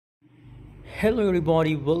Hello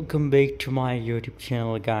everybody, welcome back to my YouTube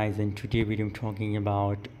channel guys, and today video I'm talking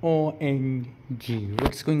about ONG.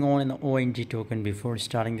 What's going on in the ONG token? Before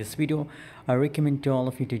starting this video, I recommend to all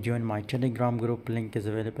of you to join my Telegram group. Link is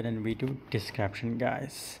available in video description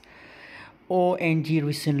guys. ONG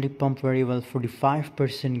recently pumped very well,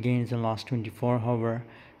 45% gains in last 24 hours.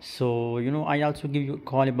 So I also give you a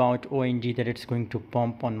call about ONG that it's going to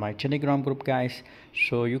pump on my Telegram group guys.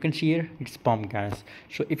 So you can see here it's pump guys.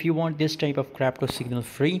 So if you want this type of crypto signal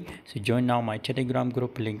free, so join now my Telegram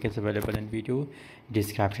group. Link is available in video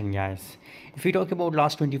description guys. If we talk about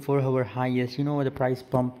last 24-hour highest, the price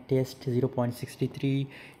pump test 0.63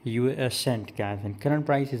 US cent guys, and current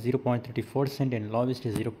price is 0.34 cent, and lowest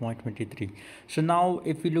is 0.23. So now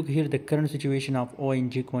if we look here, the current situation of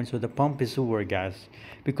ONG coin, so the pump is over guys,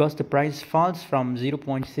 because the price falls from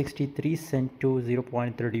 0.63 cent to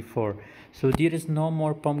 0.34. so there is no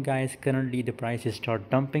more pump guys. Currently the price is start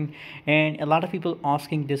dumping, and a lot of people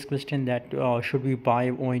asking this question that should we buy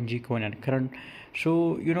ONG coin at current.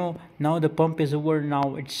 So now the pump is over.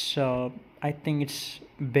 Now it's I think it's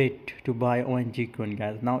bait to buy ONG coin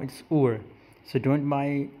guys. Now it's over, so don't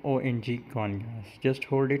buy ONG coin guys, just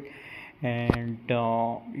hold it. And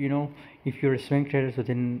if you're a swing trader, so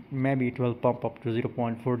then maybe it will pump up to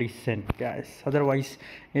 0.40 cent guys. Otherwise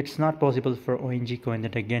it's not possible for ONG coin,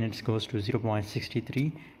 that again it goes to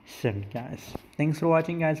 0.63 cent guys. Thanks for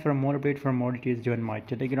watching guys. For more update, for more details, join my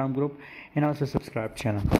Telegram group and also subscribe channel.